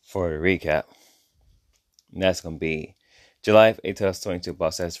for the recap. And that's going to be July 8, 2022,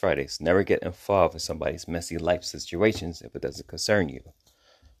 Boss Ass Fridays. Never get involved in somebody's messy life situations if it doesn't concern you.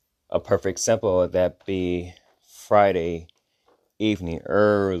 A perfect example of that be Friday evening,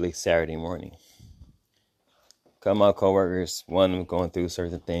 early Saturday morning. Come my coworkers, one of them going through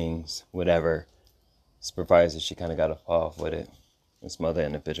certain things, whatever. Supervisor, she kind of got off with it. And some other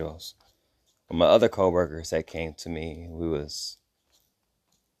individuals. my other coworkers that came to me, we was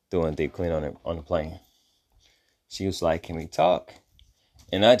doing deep clean on the plane. She was like, "Can we talk?"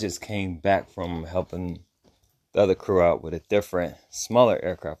 And I just came back from helping the other crew out with a different, smaller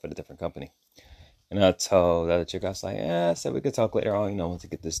aircraft with a different company. And I told the other chick, I was like, I said we could talk later on, once to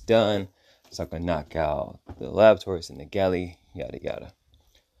get this done. So I can knock out the laboratories and the galley, yada, yada.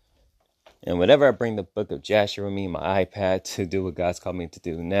 And whenever I bring the book of Jasher with me, my iPad, to do what God's called me to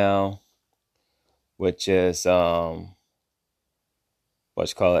do now, which is,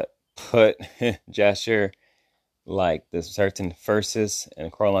 put Jasher like the certain verses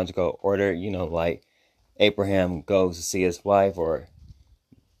in chronological order, like Abraham goes to see his wife, or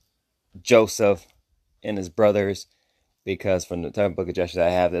Joseph and his brothers, because from the time book of Joshua I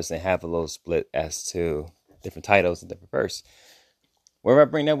have this and have a little split as to different titles and different verse. Wherever I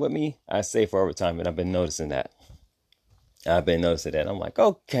bring that with me, I say for overtime, and I've been noticing that. I'm like,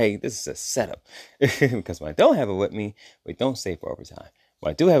 okay, this is a setup. Because when I don't have it with me, we don't say for overtime.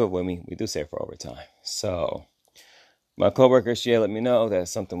 When I do have it with me, we do say for overtime. So my coworker, she let me know that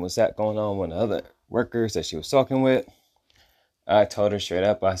something was going on with the other workers that she was talking with. I told her straight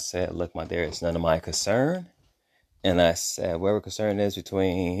up, I said, look, my dear, it's none of my concern. And I said, whatever concern is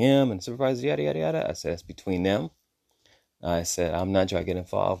between him and the supervisor, yada, yada, yada. I said, it's between them. I said, I'm not trying to get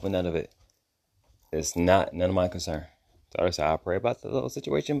involved with none of it. It's none of my concern. So I said, I'll pray about the little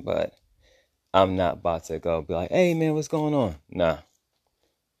situation, but I'm not about to go be like, hey, man, what's going on? Nah.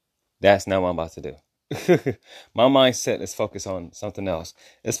 That's not what I'm about to do. My mindset is focused on something else.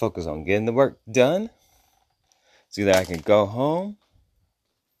 It's focused on getting the work done so that I can go home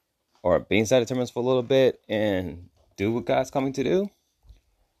or be inside the terminals for a little bit and do what God's coming to do,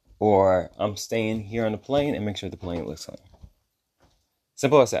 or I'm staying here on the plane and make sure the plane looks clean.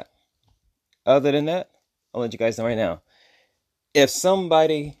 Simple as that. Other than that, I'll let you guys know right now. If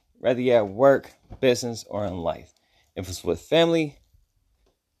somebody, whether you're at work, business, or in life, if it's with family,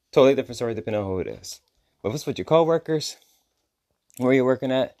 totally different story depending on who it is. But if it's with your coworkers, where you're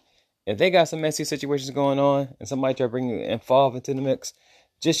working at, if they got some messy situations going on and somebody try to bring you involved into the mix,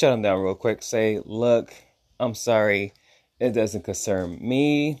 just shut them down real quick. Say, look, I'm sorry. It doesn't concern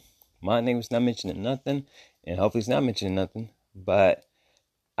me. My name is not mentioning nothing. And hopefully it's not mentioning nothing. But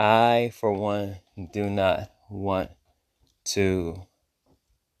I, for one, do not want to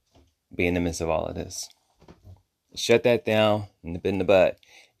be in the midst of all of this. Shut that down in the bud.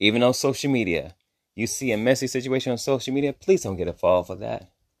 Even on social media, you see a messy situation on social media, please don't get involved with that.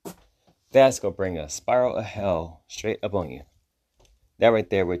 That's going to bring a spiral of hell straight up on you. That right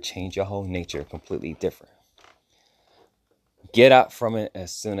there would change your whole nature completely different. Get out from it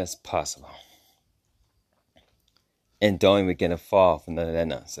as soon as possible. And don't even get involved in none of that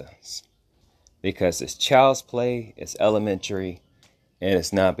nonsense. Because it's child's play, it's elementary, and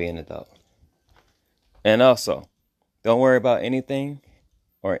it's not being an adult. And also, don't worry about anything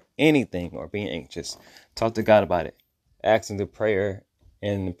or being anxious. Talk to God about it. Ask Him through prayer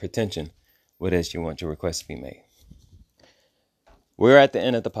and pretension what it is you want your request to be made. We're at the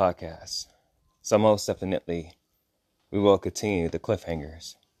end of the podcast. So most definitely, we will continue the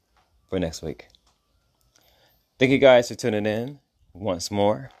cliffhangers for next week. Thank you guys for tuning in once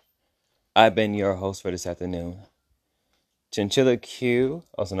more. I've been your host for this afternoon, Chinchilla Q,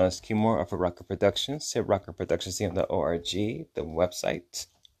 also known as Q Moore of Rocker Productions. Hit rockerproductions.org, the website.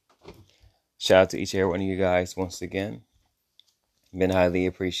 Shout out to each and every one of you guys once again. Been highly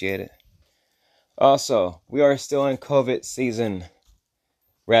appreciated. Also, we are still in COVID season.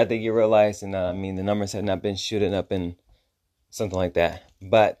 Rather you realize, the numbers have not been shooting up and something like that.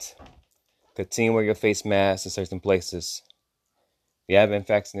 But continue to wear your face mask in certain places. If you haven't been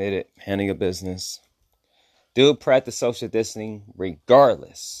vaccinated, handle your business. Do practice social distancing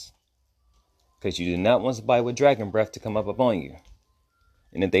regardless. Because you do not want somebody with dragon breath to come up on you.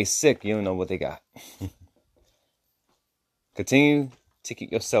 And if they sick, you don't know what they got. Continue to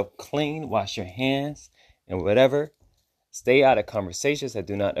keep yourself clean. Wash your hands and whatever. Stay out of conversations that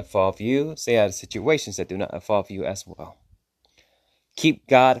do not involve you. Stay out of situations that do not involve you as well. Keep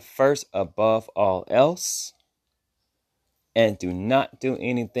God first above all else. And do not do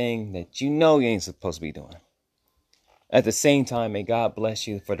anything that you ain't supposed to be doing. At the same time, may God bless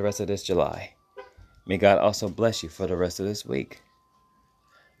you for the rest of this July. May God also bless you for the rest of this week.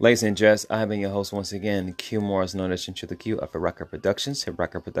 Ladies and gents, I have been your host once again. Q Moore is known as Chinchilla Q of Rocker Productions. Hit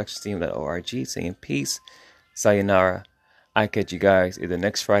rockerproductionsteam.org. Saying peace, sayonara. I catch you guys either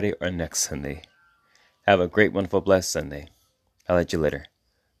next Friday or next Sunday. Have a great, wonderful, blessed Sunday. I'll let you later.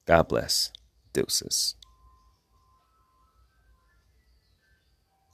 God bless. Deuces.